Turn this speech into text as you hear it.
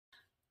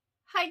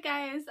Hi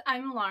guys,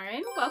 I'm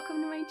Lauren.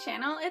 Welcome to my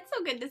channel. It's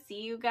so good to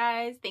see you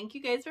guys. Thank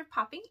you guys for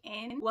popping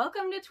in.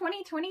 Welcome to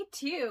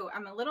 2022.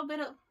 I'm a little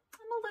bit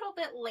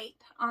late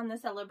on the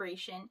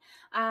celebration.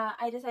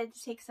 I decided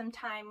to take some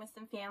time with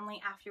some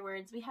family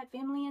afterwards. We had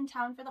family in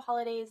town for the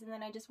holidays, and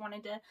then I just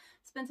wanted to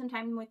spend some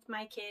time with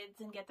my kids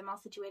and get them all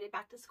situated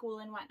back to school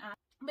and whatnot.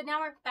 But now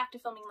we're back to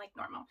filming like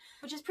normal,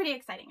 which is pretty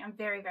exciting. I'm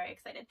very, very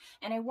excited.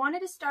 And I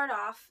wanted to start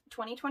off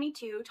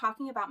 2022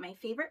 talking about my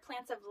favorite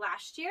plants of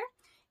last year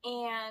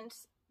and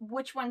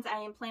which ones I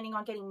am planning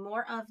on getting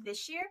more of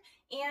this year,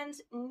 and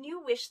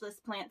new wish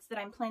list plants that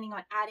I'm planning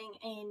on adding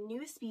in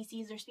new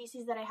species or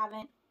species that I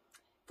haven't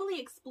fully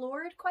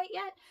explored quite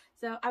yet.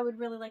 So I would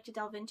really like to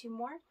delve into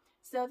more.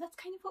 So that's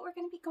kind of what we're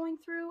going to be going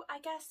through. I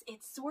guess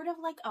it's sort of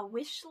like a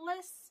wish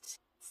list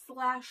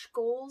slash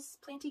goals,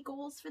 planty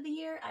goals for the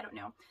year. I don't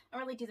know. I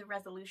don't really do the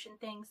resolution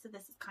thing, so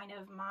this is kind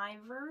of my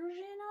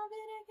version of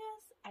it, I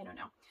guess. I don't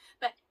know.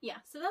 But yeah,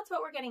 so that's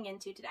what we're getting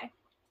into today.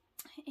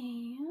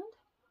 And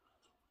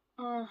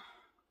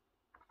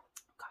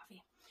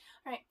coffee.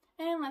 All right,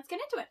 and let's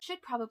get into it.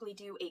 Should probably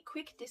do a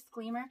quick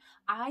disclaimer.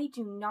 I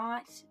do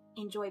not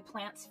enjoy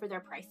plants for their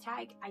price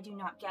tag. I do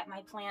not get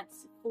my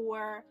plants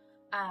for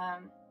I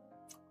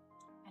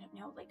don't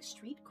know, like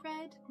street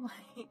cred.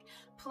 Like,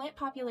 plant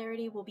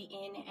popularity will be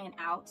in and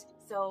out,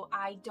 so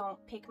I don't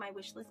pick my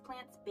wish list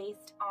plants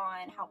based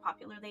on how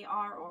popular they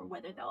are or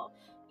whether they'll,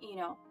 you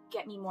know,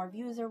 get me more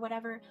views or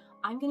whatever.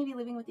 I'm going to be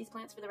living with these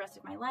plants for the rest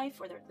of my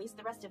life, or at least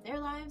the rest of their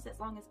lives,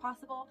 as long as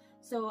possible.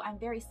 So I'm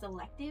very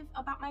selective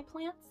about my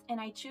plants, and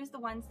I choose the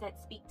ones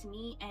that speak to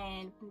me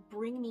and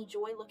bring me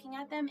joy looking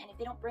at them. And if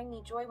they don't bring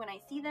me joy when I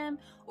see them,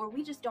 or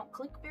we just don't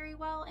click very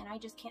well and I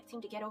just can't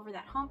seem to get over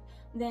that hump,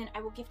 then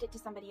I will gift it to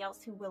somebody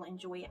else who will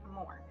enjoy it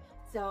more.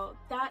 So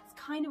that's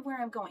kind of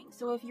where I'm going.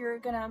 So if you're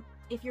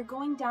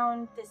going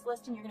down this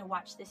list and you're gonna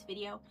watch this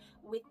video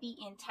with the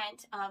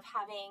intent of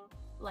having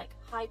like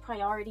high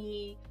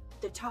priority,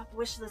 the top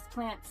wish list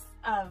plants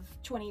of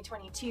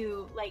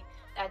 2022, like,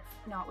 that's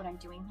not what I'm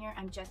doing here.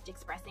 I'm just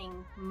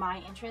expressing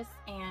my interests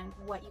and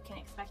what you can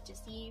expect to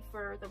see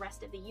for the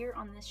rest of the year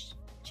on this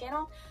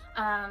channel.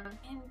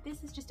 And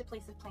this is just a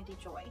place of planty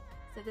joy.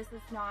 So this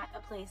is not a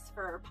place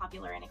for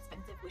popular and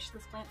expensive wish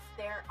list plants.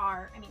 There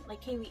are, I mean,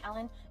 like Kaylee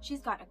Ellen,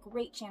 she's got a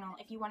great channel.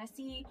 If you want to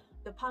see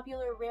the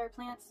popular rare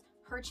plants,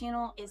 her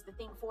channel is the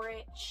thing for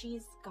it.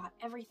 She's got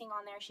everything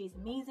on there. She's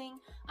amazing.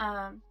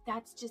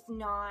 That's just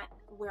not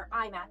where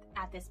I'm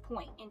at this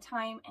point in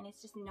time, and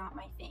it's just not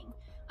my thing.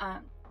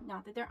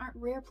 Not that there aren't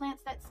rare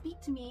plants that speak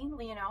to me,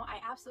 you know, I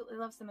absolutely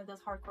love some of those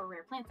hardcore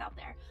rare plants out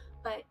there,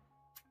 but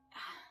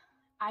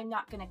I'm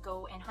not gonna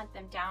go and hunt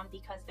them down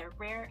because they're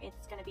rare.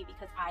 It's gonna be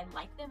because I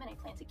like them and I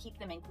plan to keep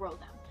them and grow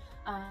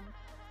them.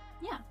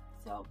 Yeah,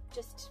 so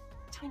just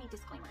tiny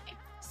disclaimer there.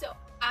 So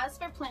as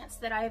for plants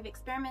that I have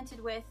experimented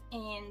with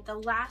in the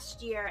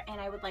last year and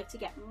I would like to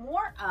get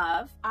more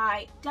of,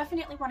 I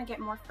definitely want to get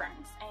more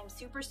ferns. I am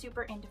super,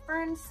 super into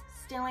ferns,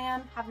 still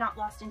am, have not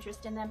lost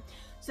interest in them.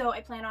 So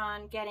I plan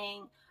on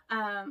getting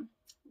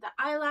the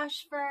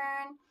eyelash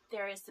fern,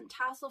 there is some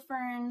tassel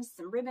ferns,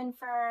 some ribbon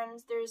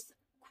ferns, there's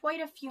quite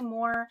a few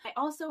more. I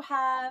also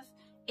have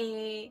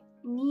a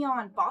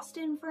neon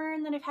Boston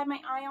fern that I've had my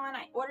eye on.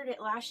 I ordered it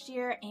last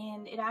year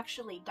and it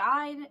actually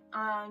died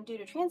due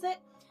to transit.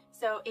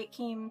 So it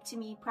came to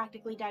me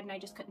practically dead and I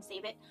just couldn't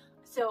save it.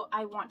 So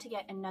I want to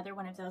get another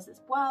one of those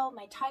as well.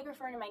 My tiger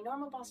fern and my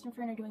normal Boston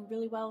fern are doing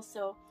really well,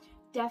 so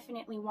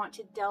definitely want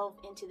to delve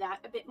into that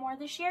a bit more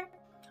this year.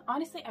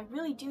 Honestly, I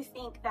really do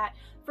think that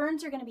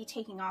ferns are going to be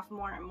taking off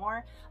more and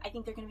more. I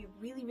think they're going to be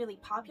really, really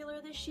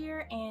popular this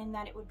year, and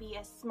that it would be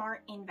a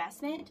smart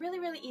investment. Really,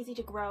 really easy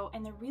to grow,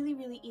 and they're really,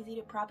 really easy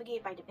to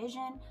propagate by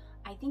division.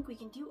 I think we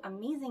can do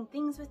amazing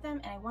things with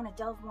them, and I want to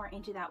delve more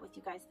into that with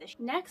you guys this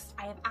year. Next,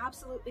 I have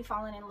absolutely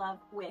fallen in love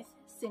with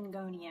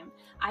Syngonium.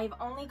 I've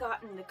only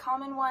gotten the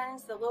common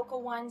ones, the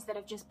local ones that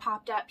have just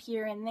popped up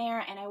here and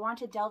there, and I want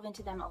to delve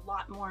into them a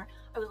lot more.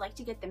 I would like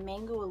to get the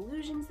Mango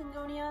Illusion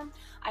Syngonium.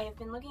 I have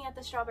been looking at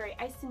the Strawberry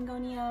Ice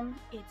Syngonium.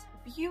 It's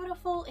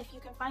beautiful if you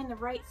can find the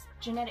right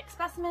genetic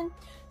specimen,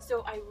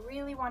 so I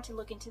really want to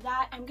look into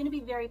that. I'm going to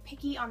be very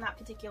picky on that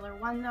particular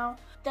one though.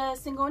 The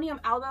Syngonium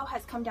albo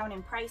has come down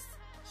in price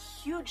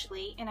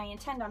hugely, and I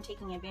intend on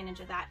taking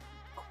advantage of that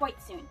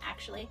quite soon,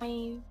 actually.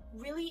 I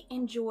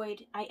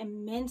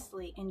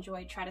immensely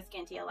enjoyed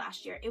Tradescantia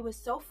last year. It was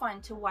so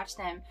fun to watch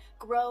them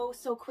grow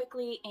so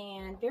quickly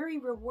and very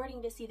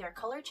rewarding to see their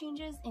color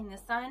changes in the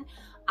sun.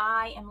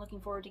 I am looking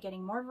forward to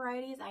getting more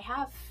varieties.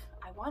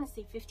 I want to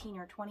say 15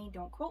 or 20,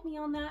 don't quote me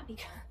on that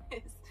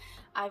because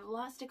I've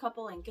lost a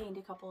couple and gained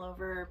a couple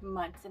over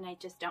months and I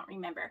just don't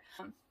remember.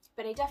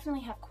 But I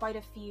definitely have quite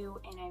a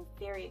few and I'm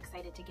very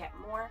excited to get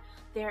more.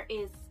 There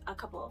is a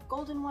couple of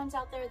golden ones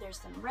out there. There's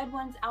some red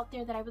ones out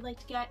there that I would like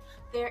to get.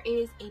 There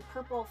is a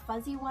purple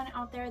fuzzy one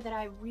out there that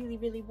I really,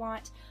 really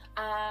want.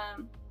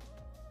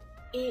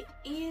 It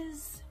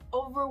is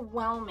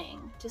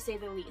overwhelming, to say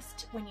the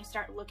least, when you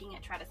start looking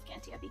at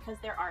Tradescantia because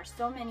there are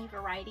so many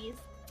varieties.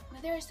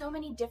 There are so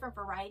many different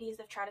varieties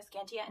of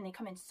Tradescantia and they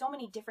come in so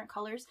many different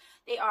colors.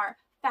 They are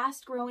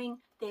fast growing.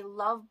 They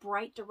love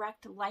bright,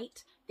 direct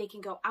light. They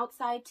can go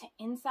outside to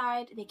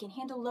inside. They can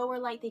handle lower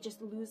light. They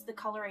just lose the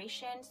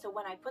coloration. So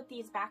when I put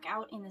these back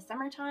out in the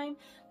summertime,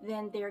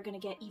 then they're going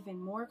to get even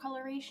more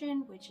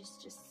coloration, which is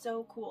just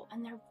so cool.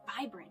 And they're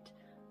vibrant.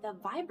 The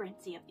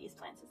vibrancy of these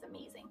plants is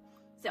amazing.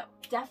 So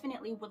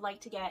definitely would like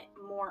to get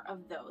more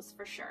of those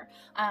for sure.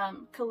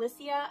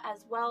 Calicia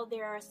as well.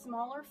 They're a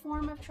smaller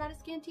form of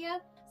Tradescantia.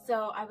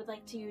 So I would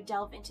like to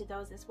delve into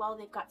those as well.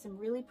 They've got some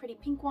really pretty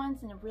pink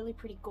ones and a really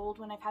pretty gold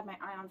one I've had my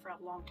eye on for a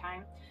long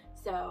time.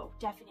 So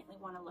definitely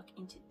want to look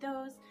into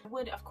those. I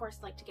would of course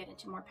like to get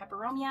into more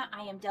peperomia.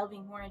 I am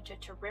delving more into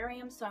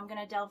terrariums, so I'm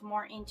going to delve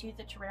more into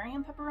the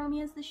terrarium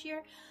peperomias this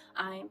year.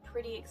 I'm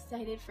pretty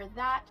excited for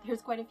that.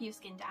 There's quite a few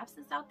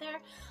Scindapsus out there.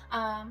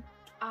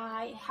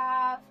 I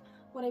have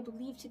what I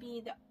believe to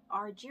be the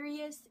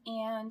Argyrius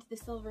and the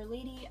Silver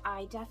Lady.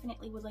 I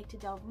definitely would like to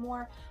delve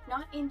more,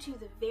 not into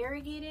the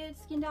variegated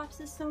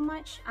Scindapsus so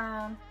much.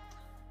 I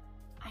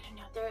don't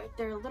know,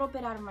 they're a little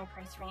bit out of my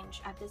price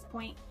range at this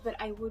point, but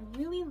I would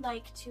really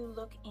like to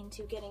look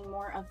into getting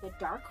more of the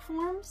dark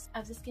forms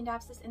of the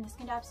Scindapsus and the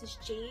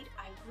Scindapsus Jade.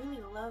 I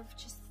really love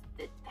just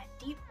that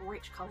deep,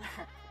 rich color.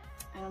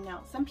 I don't know,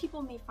 some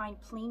people may find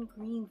plain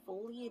green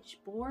foliage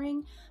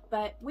boring,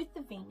 but with the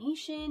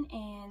veination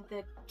and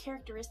the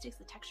characteristics,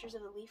 the textures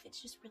of the leaf,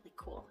 it's just really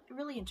cool. I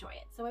really enjoy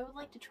it, so I would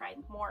like to try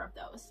more of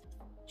those.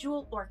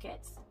 Jewel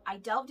orchids. I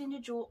delved into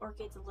jewel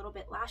orchids a little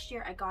bit last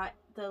year. I got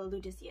the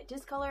Ludicea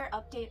discolor.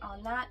 Update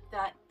on that.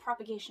 That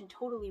propagation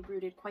totally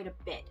rooted quite a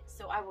bit,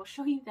 so I will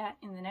show you that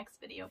in the next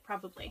video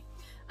probably,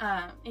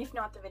 if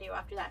not the video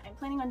after that. I'm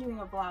planning on doing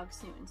a vlog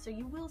soon, so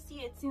you will see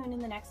it soon in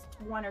the next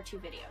 1 or 2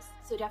 videos.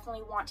 So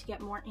definitely want to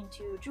get more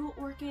into jewel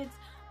orchids,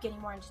 getting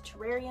more into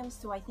terrariums,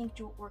 so I think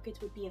jewel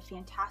orchids would be a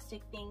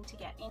fantastic thing to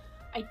get in.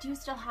 I do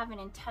still have an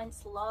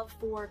intense love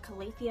for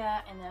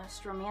Calathea and the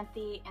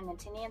Stromanthe and the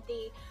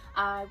Tenanthe.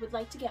 I would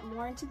like to get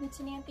more into the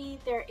Tenanthe.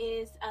 There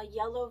is a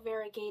yellow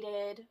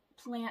variegated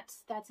plant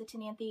that's a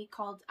Tenanthe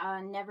called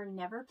Never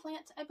Never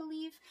plant, I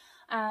believe,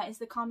 is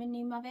the common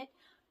name of it.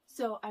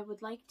 So I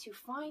would like to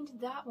find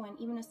that one.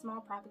 Even a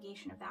small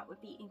propagation of that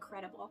would be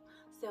incredible.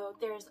 So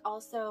there's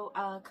also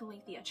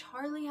Calathea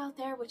Charlie out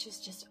there, which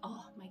is just,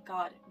 oh my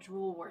god,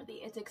 drool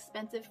worthy. It's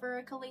expensive for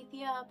a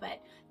Calathea,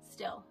 but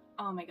still,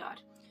 oh my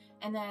god.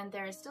 And then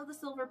there is still the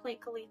silver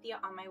plate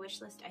Calathea on my wish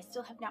list. I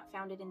still have not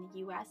found it in the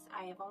US.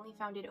 I have only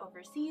found it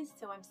overseas,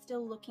 so I'm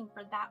still looking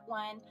for that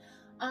one.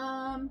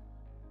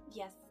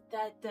 Yes,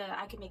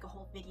 I could make a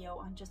whole video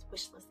on just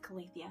wishlist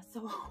Calathea.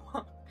 So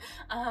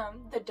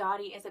the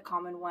Dottie is a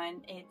common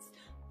one. It's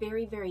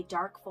very, very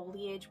dark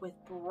foliage with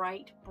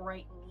bright,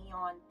 bright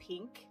neon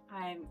pink.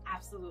 I'm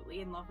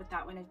absolutely in love with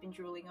that one. I've been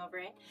drooling over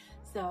it.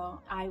 So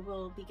I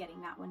will be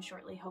getting that one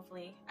shortly,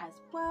 hopefully, as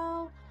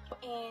well.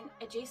 And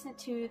adjacent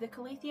to the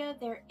Calathea,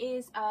 there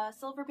is a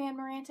silver band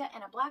Maranta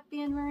and a black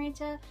band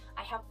Maranta.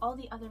 I have all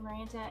the other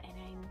Maranta, and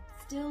I'm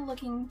still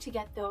looking to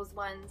get those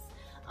ones.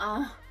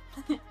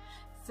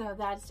 So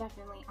that's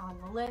definitely on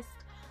the list.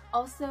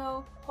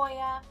 Also,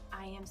 Hoya.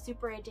 I am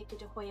super addicted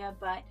to Hoya,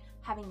 but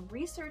having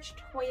researched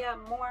Hoya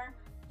more,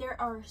 there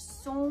are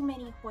so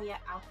many Hoya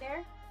out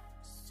there.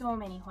 So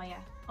many Hoya.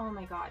 Oh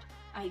my god.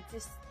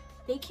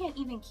 They can't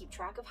even keep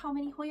track of how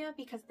many Hoya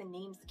because the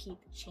names keep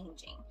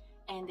changing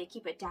and they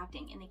keep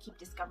adapting and they keep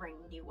discovering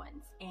new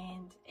ones.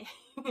 And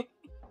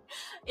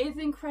it's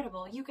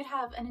incredible. You could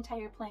have an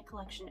entire plant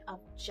collection of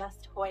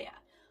just Hoya.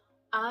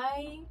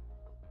 I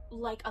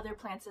like other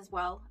plants as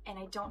well, and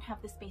I don't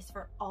have the space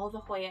for all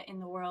the Hoya in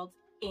the world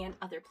and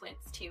other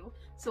plants too.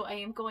 So I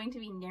am going to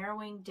be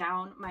narrowing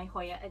down my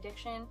Hoya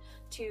addiction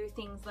to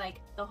things like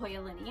the Hoya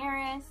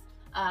linearis,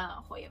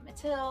 Hoya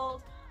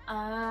Matilde,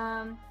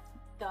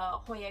 the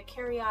Hoya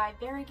carrii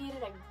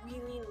variegated. I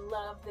really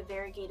love the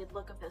variegated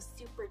look of those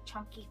super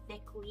chunky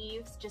thick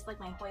leaves, just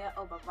like my Hoya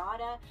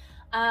obovata.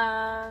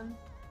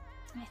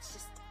 It's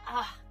just,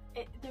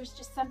 there's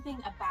just something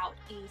about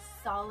a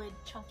solid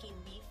chunky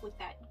leaf with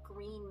that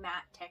green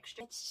matte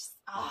texture. It's just,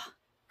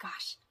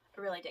 gosh,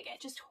 I really dig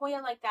it. Just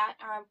Hoya like that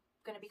I'm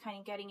going to be kind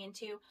of getting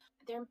into.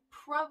 There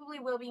probably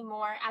will be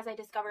more as I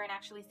discover and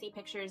actually see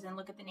pictures and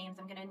look at the names.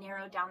 I'm going to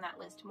narrow down that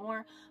list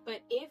more.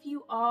 But if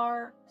you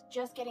are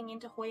just getting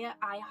into Hoya,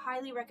 I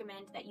highly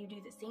recommend that you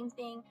do the same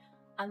thing.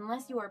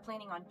 Unless you are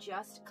planning on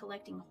just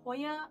collecting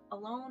Hoya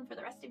alone for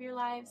the rest of your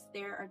lives,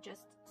 there are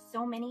just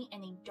so many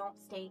and they don't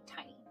stay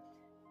tiny.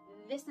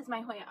 This is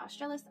my Hoya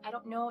australis. I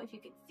don't know if you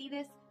can see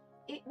this.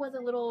 It was a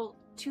little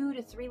 2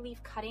 to 3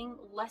 leaf cutting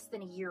less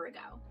than a year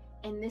ago.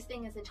 And this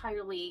thing has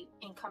entirely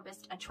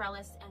encompassed a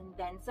trellis and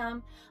then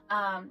some.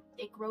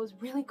 It grows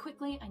really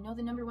quickly. I know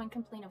the #1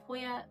 complaint of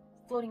Hoya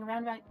floating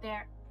around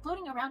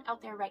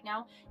out there right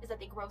now is that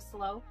they grow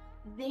slow.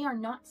 They are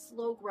not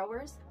slow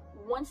growers.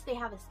 Once they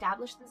have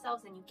established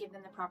themselves and you give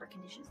them the proper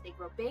conditions, they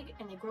grow big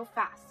and they grow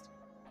fast.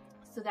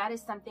 So that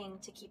is something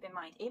to keep in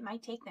mind. It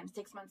might take them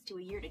 6 months to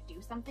a year to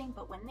do something,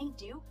 but when they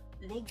do,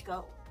 they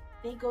go.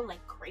 They go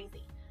like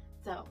crazy.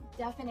 So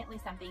definitely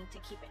something to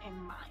keep in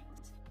mind.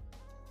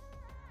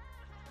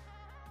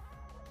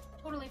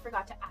 totally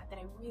forgot to add that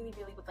I really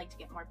would like to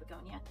get more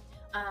begonia.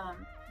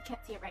 You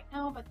can't see it right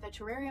now, but the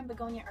terrarium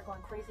begonia are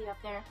going crazy up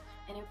there,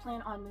 and I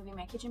plan on moving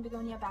my kitchen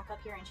begonia back up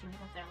here and changing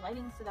up their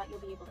lighting so that you'll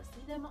be able to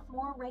see them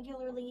more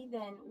regularly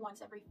than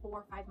once every 4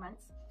 or 5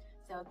 months.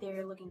 So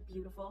they're looking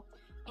beautiful,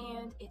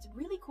 and it's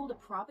really cool to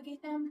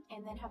propagate them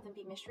and then have them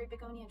be mystery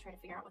begonia and try to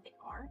figure out what they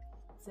are.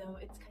 So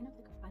it's kind of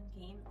like a fun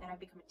game that I've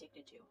become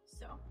addicted to.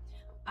 So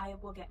I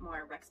will get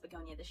more Rex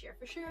begonia this year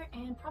for sure,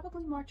 and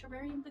probably more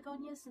terrarium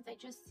begonia since I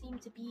just seem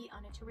to be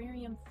on a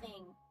terrarium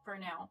thing for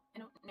now. I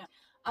don't know.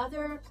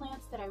 Other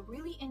plants that I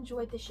really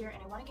enjoyed this year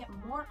and I want to get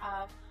more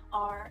of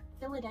are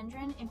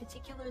philodendron, in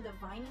particular the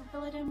vining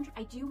philodendron.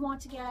 I do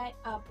want to get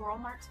Burl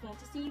Marx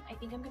Fantasy. I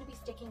think I'm going to be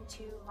sticking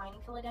to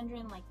vining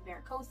philodendron like the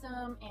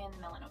varicosum and the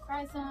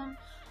melanochrysum.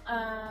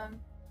 I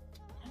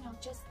don't know,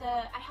 just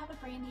I have a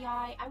brandy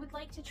eye. I would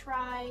like to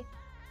try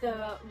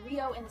the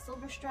Rio and the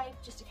Silver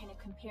Stripe just to kind of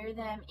compare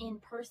them in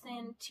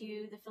person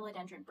to the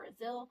Philodendron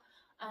Brazil.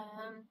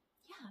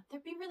 Yeah,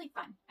 they'd be really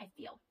fun, I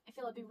feel.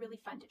 It'd be really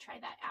fun to try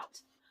that out.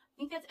 I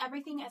think that's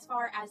everything as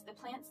far as the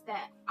plants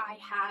that I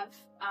have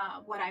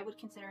what I would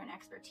consider an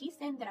expertise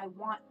in that I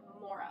want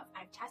more of.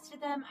 I've tested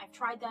them, I've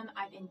tried them,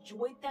 I've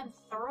enjoyed them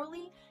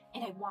thoroughly,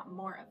 and I want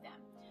more of them.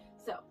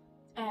 So,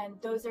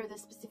 and those are the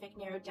specific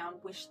narrowed down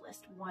wish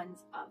list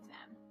ones of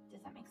them.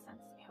 Does that make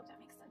sense? I hope that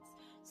makes sense.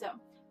 So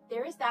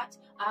there is that.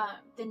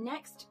 The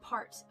next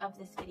part of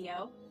this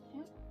video,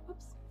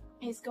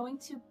 is going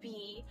to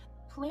be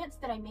plants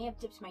that I may have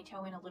dipped my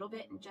toe in a little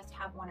bit and just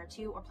have 1 or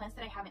 2, or plants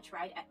that I haven't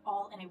tried at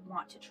all and I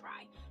want to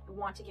try. I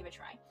want to give a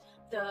try.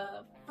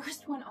 The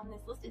first one on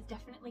this list is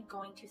definitely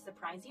going to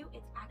surprise you.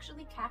 It's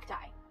actually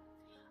cacti.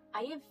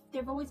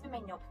 They've always been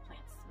my nope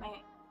plants.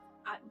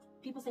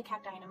 People say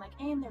cacti and I'm like,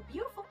 and they're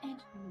beautiful, and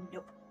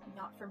nope,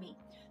 not for me.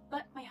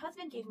 But my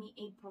husband gave me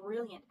a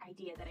brilliant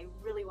idea that I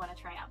really want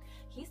to try out.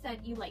 He said,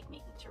 you like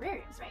making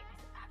terrariums, right? I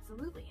said,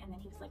 absolutely. And then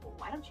he was like, well,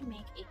 why don't you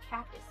make a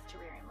cactus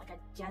terrarium, like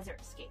a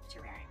desert-scape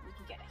terrarium? We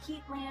can get a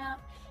heat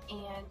lamp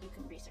and you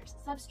can research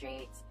the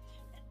substrates.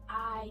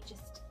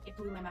 It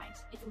blew my mind.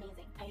 It's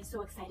amazing. I am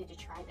so excited to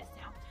try this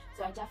now.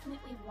 So I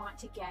definitely want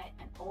to get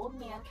an old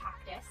man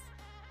cactus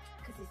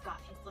because he's got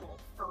his little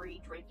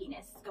furry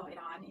drapiness going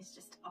on. He's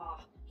just,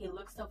 oh, he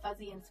looks so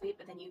fuzzy and sweet,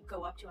 but then you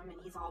go up to him and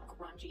he's all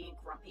grungy and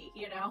grumpy,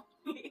 you know?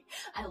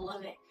 I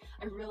love it.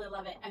 I really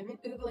love it. I've been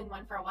oogling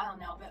one for a while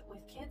now, but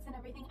with kids and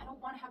everything, I don't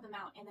want to have them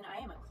out, and then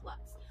I am a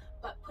klutz.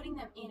 But putting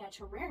them in a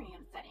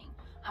terrarium setting,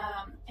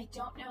 I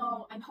don't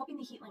know. I'm hoping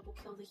the heat lamp will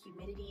kill the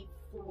humidity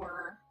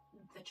for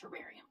the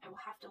terrarium. I will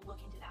have to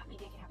look into that.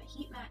 Maybe I can have a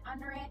heat mat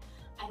under it.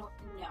 I don't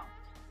know.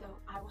 So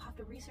I will have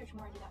to research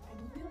more into that, but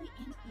I'm really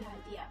into the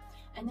idea.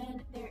 And then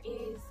there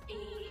is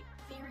a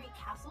fairy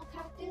castle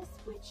cactus,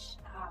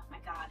 which, oh my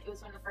god, it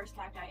was one of the first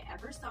cacti I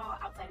ever saw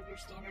outside of your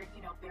standard,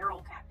 you know,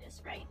 barrel cactus,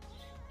 right?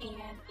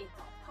 And it's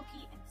all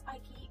pokey and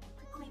spiky and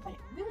prickly, but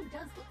it really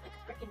does look like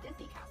a frickin'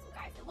 Disney castle,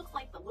 guys. It looks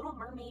like the Little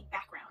Mermaid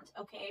background,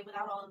 okay,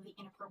 without all of the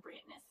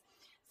inappropriateness.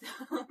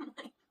 So,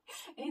 like,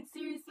 it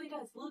seriously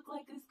does look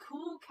like this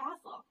cool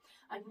castle.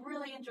 I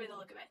really enjoy the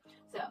look of it.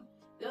 So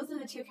those are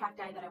the 2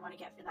 cacti that I want to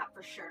get for that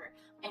for sure.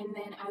 And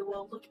then I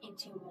will look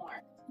into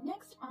more.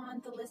 Next on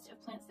the list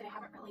of plants that I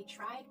haven't really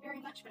tried very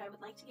much, but I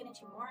would like to get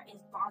into more,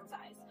 is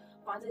bonsais.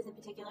 Bonsais in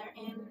particular,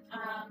 and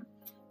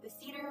the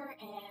cedar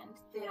and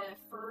the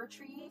fir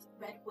trees,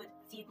 redwood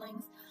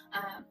seedlings.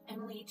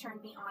 Emily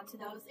turned me on to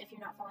those. If you're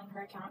not following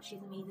her account,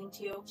 she's amazing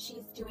too.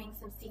 She's doing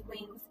some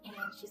seedlings and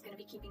she's going to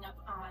be keeping up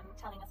on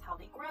telling us how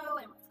they grow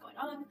and what's going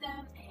on with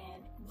them,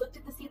 and looked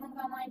at the seedlings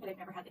online, but I've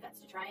never had the guts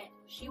to try it.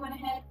 She went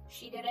ahead,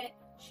 she did it,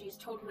 she's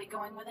totally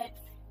going with it,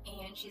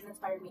 and she's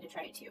inspired me to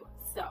try it too.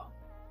 So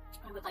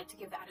I would like to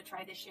give that a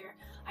try this year.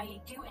 I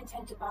do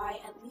intend to buy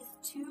at least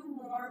 2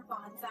 more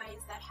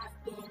bonsais that have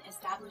been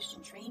established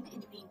and trained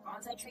into being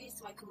bonsai trees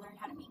so I can learn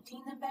how to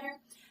maintain them better.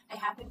 I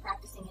have been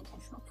practicing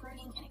intentional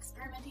pruning and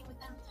experimenting with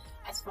them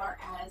as far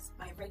as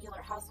my regular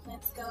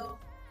houseplants go.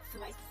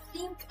 So I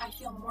think I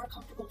feel more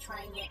comfortable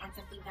trying it on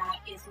something that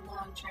is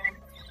long-term.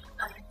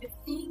 The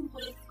thing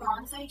with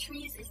bonsai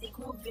trees is they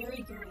grow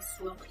very, very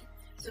slowly.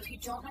 So if you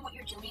don't know what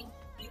you're doing,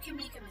 you can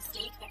make a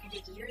mistake that can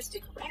take years to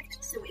correct.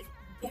 So it's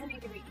very,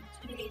 very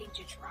intimidating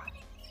to try.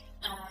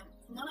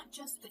 Not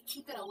just the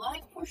keep it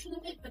alive portion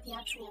of it, but the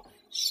actual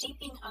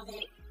shaping of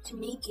it to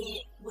make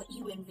it what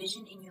you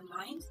envision in your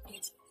mind. And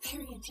it's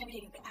very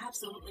intimidating, but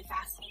absolutely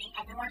fascinating.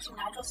 I've been watching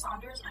Nigel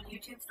Saunders on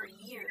YouTube for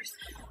years,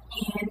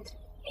 and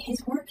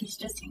his work is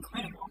just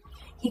incredible.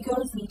 He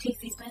goes and he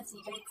takes these plants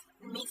and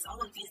he makes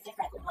all of these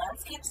different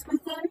landscapes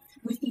with them,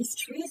 with these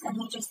trees, and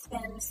he just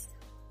spends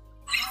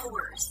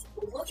hours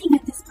looking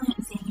at this plant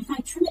and saying, if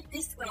I trim it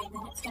this way,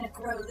 then it's going to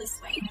grow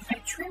this way. And if I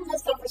trim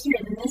this over here,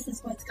 then this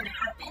is what's going to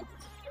happen.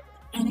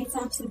 And it's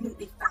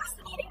absolutely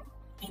fascinating.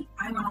 And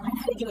I want to learn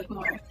how to do it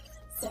more.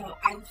 So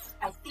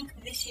I think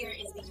this year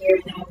is the year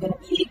that I'm going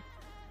to be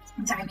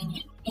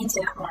diving into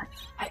that more.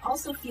 I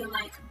also feel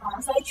like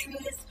bonsai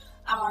trees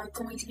are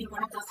going to be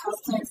one of those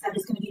houseplants that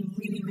is going to be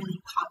really, really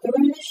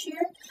popular this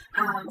year.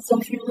 So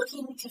if you're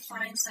looking to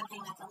find something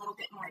that's a little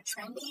bit more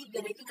trendy,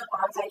 then I think a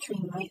bonsai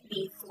tree might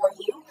be for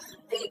you.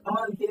 They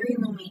are very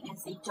low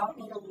maintenance. They don't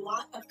need a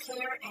lot of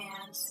care,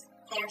 and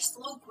they're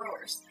slow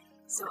growers.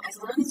 So as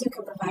long as you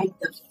can provide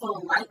the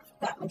full light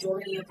that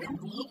majority of them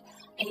need,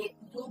 it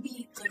will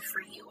be good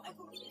for you, I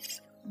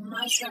believe.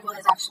 My struggle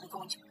is actually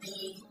going to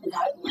be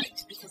that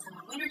light, because in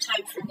the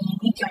wintertime for me,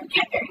 we don't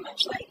get very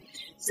much light.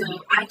 So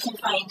I can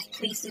find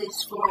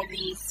places for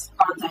these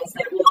bonsais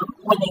that will,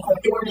 when they grow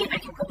dormant, I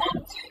can put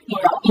them,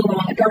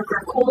 in a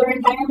darker, cooler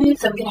environment.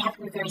 So I'm going to have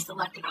to be very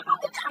selective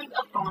about the type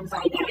of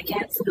bonsai that I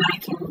get, so that I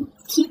can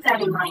keep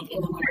that in mind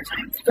in the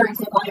wintertime. For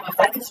example, I have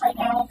a ficus right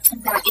now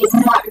that is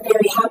not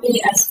very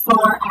happy as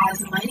far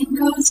as lighting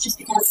goes, just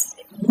because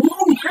we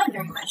haven't had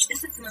very much.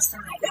 This is the most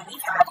sunlight that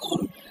we've had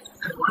in,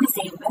 I want to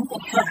say, a month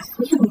and a half.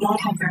 We have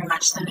not had very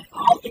much sun at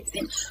all. It's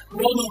been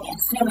raining and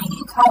snowing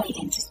and cloudy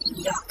and just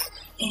yuck.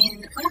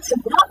 And the plants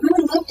have not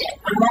really loved it.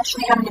 I'm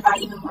actually having to buy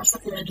even more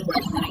supplemental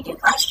lighting than I did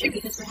last year,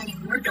 because we're having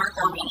more dark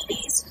or rainy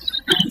days.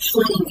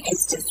 Flooding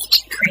is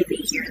just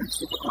crazy here in the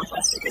Pacific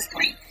Northwest at this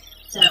point.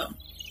 So,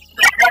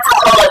 but that's a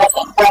whole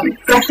other thing.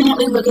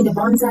 Definitely look into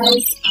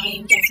bonsais. I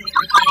am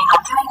definitely planning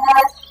on trying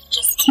that.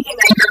 Just keep in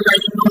mind your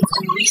lighting needs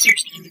and research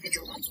the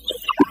individual ones.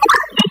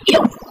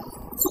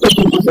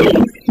 Speaking of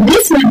lighting,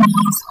 this one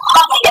means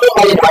hardly any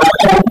light at all.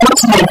 And I want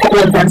to have a couple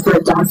of them sort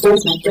of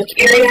downstairs in my brick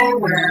area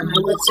where my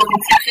wood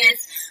stone stuff is.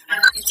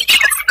 It's a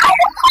cast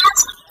iron plant.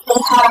 They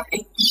have a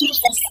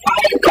beautiful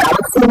spotted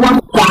galaxy one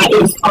that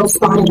is all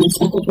spotted and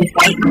speckled with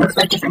white and looks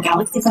like different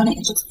galaxies on it.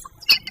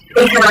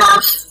 They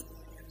have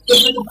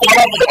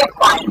variegated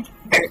wine.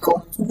 Very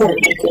cool.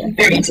 Very cool.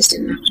 Very interested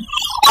in that.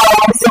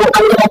 So I'm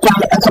going to get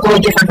a couple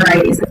of different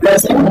varieties of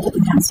those, and I'm going to put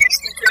them downstairs.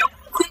 They grow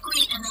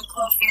quickly and they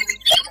grow fairly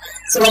big.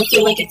 So I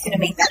feel like it's going to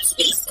make that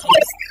space kind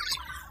of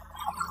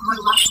more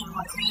lush and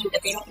more green,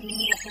 but they don't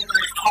need a whole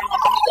lot of care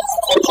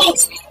like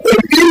these. They're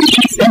really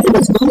inexpensive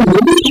as well.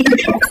 Nobody even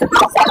talks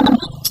about them.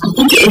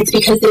 I think it's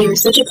because they are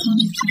such a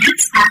common plant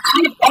that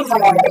kind of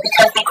everywhere,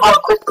 because they grow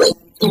quickly.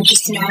 They're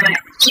just not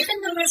given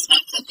the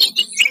respect that they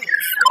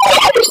deserve.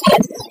 I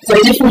understand. So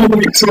I definitely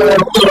want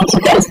to get into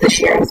those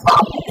this year as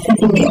well.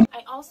 Something new.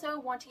 I also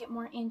want to get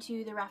more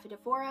into the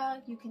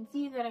Rhaphidophora. You can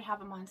see that I have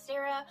a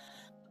Monstera.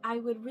 I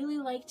would really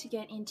like to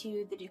get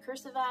into the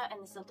Decursiva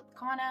and the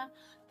Siltopicana.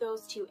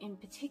 Those two in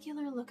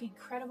particular look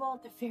incredible.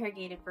 The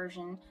variegated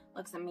version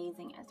looks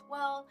amazing as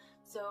well.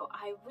 So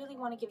I really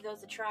want to give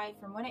those a try.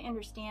 From what I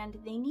understand,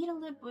 they need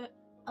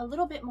a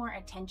little bit more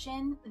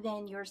attention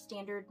than your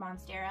standard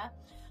Monstera.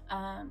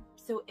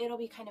 So it'll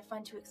be kind of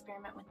fun to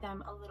experiment with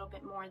them a little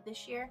bit more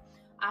this year.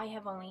 I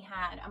have only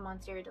had a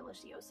Monstera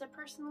deliciosa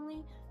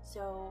personally,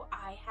 so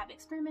I have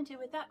experimented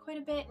with that quite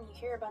a bit, and you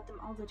hear about them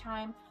all the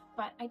time,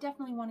 but I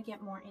definitely want to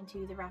get more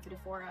into the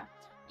Rhaphidophora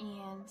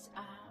and,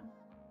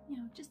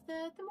 just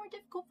the more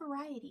difficult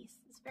varieties.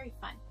 It's very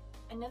fun.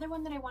 Another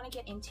one that I want to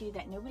get into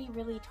that nobody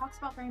really talks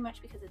about very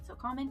much because it's so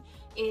common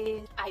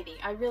is ivy.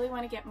 I really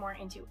want to get more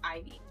into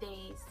ivy.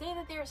 They say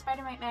that they're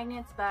spider mite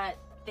magnets, but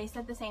they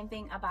said the same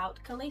thing about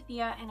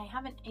calathea, and I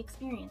haven't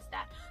experienced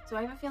that. So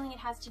I have a feeling it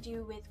has to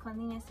do with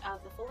cleanliness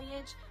of the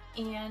foliage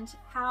and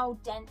how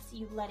dense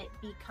you let it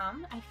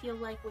become. I feel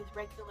like with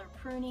regular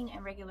pruning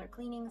and regular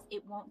cleanings,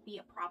 it won't be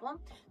a problem.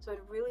 So I'd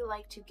really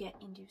like to get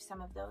into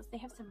some of those. They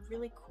have some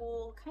really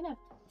cool kind of,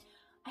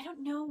 I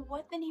don't know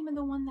what the name of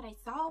the one that I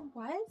saw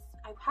was.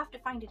 I have to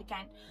find it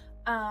again.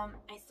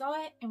 I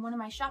saw it in one of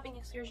my shopping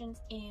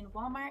excursions in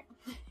Walmart.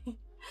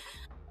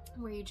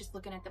 Where you're just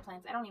looking at the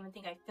plants. I don't even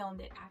think I filmed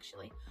it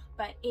actually,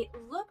 but it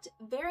looked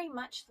very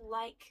much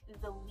like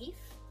the leaf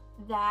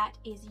that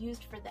is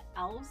used for the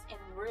elves in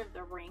Lord of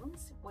the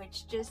Rings,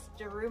 which just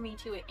drew me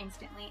to it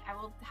instantly. I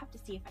will have to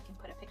see if I can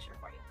put a picture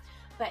for you,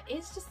 but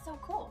it's just so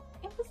cool.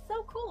 It was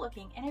so cool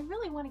looking, and I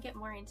really want to get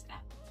more into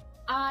that.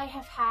 I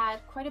have had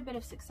quite a bit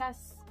of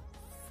success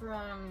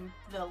from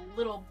the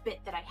little bit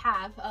that I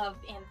have of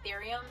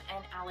Anthurium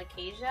and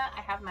Alocasia.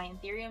 I have my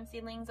Anthurium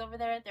seedlings over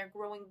there. They're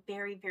growing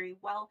very, very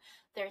well.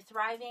 They're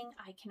thriving.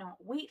 I cannot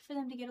wait for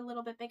them to get a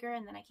little bit bigger,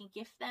 and then I can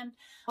gift them.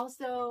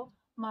 Also,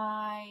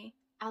 my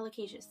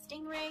Alocasia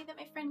Stingray that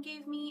my friend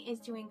gave me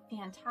is doing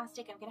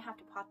fantastic. I'm gonna have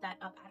to pot that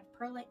up out of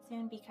perlite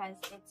soon because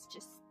it's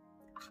just,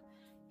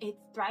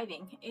 it's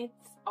thriving. It's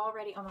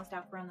already almost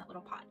outgrown that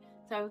little pot.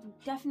 So I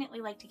would definitely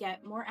like to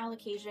get more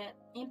Alocasia,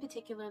 in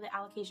particular the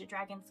Alocasia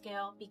Dragon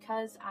Scale,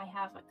 because I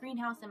have a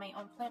greenhouse in my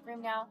own plant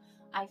room now.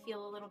 I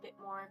feel a little bit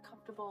more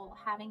comfortable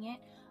having it,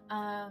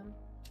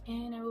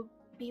 and I will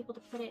be able to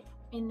put it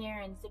in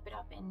there and zip it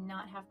up and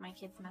not have my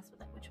kids mess with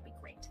it, which would be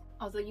great.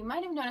 Also, you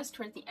might have noticed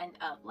towards the end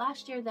of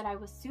last year that I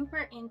was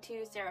super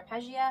into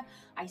Ceropegia.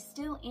 I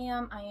still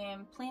am. I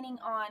am planning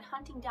on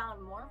hunting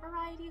down more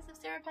varieties of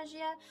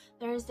Ceropegia.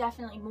 There's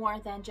definitely more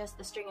than just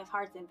the string of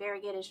hearts and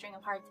variegated string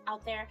of hearts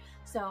out there,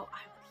 so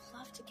I would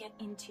love to get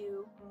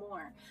into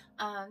more.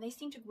 They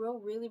seem to grow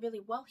really,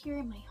 really well here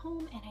in my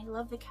home, and I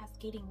love the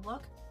cascading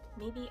look.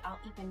 Maybe I'll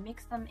even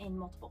mix them in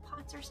multiple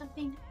pots or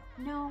something.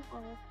 No,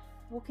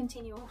 we'll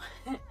continue.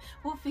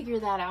 We'll figure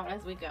that out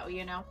as we go,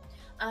 you know.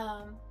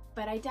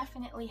 but I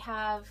definitely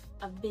have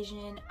a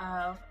vision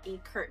of a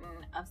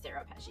curtain of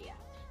Ceropegia.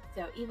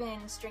 So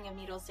even string of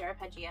needles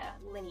Ceropegia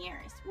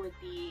linearis would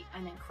be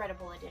an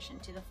incredible addition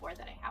to the 4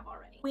 that I have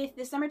already. With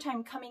the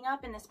summertime coming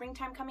up and the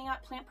springtime coming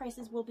up, plant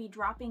prices will be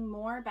dropping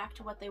more back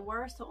to what they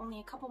were, so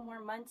only a couple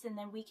more months and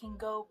then we can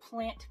go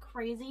plant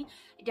crazy.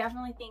 I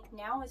definitely think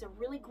now is a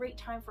really great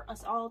time for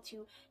us all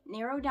to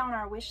narrow down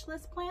our wish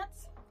list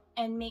plants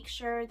and make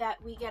sure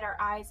that we get our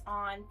eyes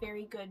on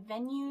very good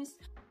venues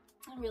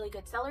and really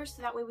good sellers,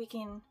 so that way we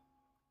can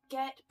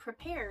get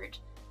prepared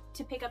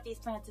to pick up these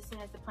plants as soon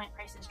as the plant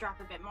prices drop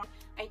a bit more.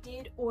 I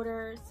did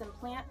order some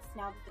plants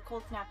now that the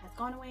cold snap has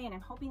gone away, and I'm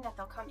hoping that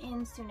they'll come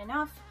in soon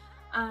enough,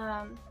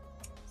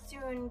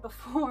 soon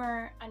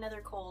before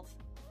another cold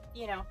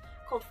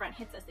front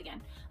hits us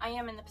again. I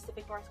am in the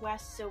Pacific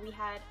Northwest, so we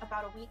had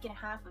about a week and a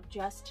half of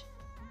just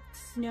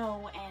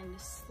snow and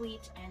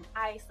sleet and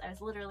ice. I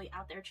was literally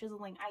out there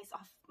chiseling ice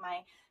off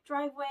my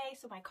driveway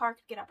so my car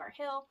could get up our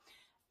hill.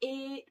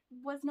 It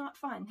was not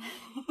fun.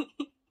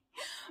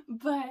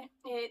 But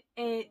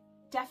it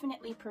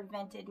definitely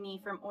prevented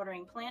me from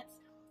ordering plants,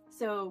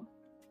 so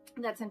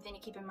that's something to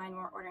keep in mind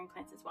when we're ordering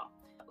plants as well.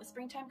 But with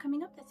springtime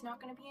coming up, that's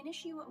not going to be an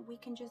issue. We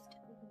can just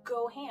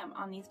go ham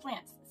on these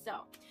plants.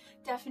 So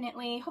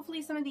definitely,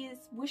 hopefully some of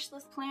these wish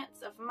list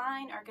plants of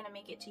mine are going to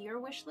make it to your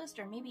wish list,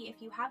 or maybe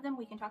if you have them,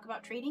 we can talk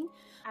about trading.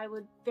 I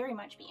would very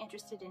much be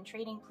interested in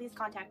trading. Please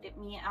contact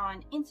me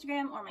on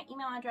Instagram or my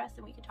email address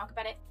and we can talk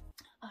about it.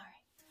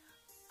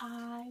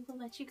 I will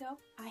let you go.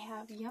 I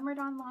have yammered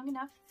on long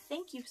enough.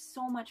 Thank you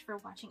so much for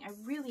watching. I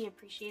really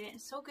appreciate it.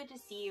 It's so good to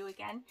see you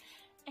again.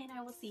 And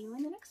I will see you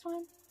in the next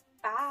one.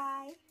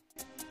 Bye!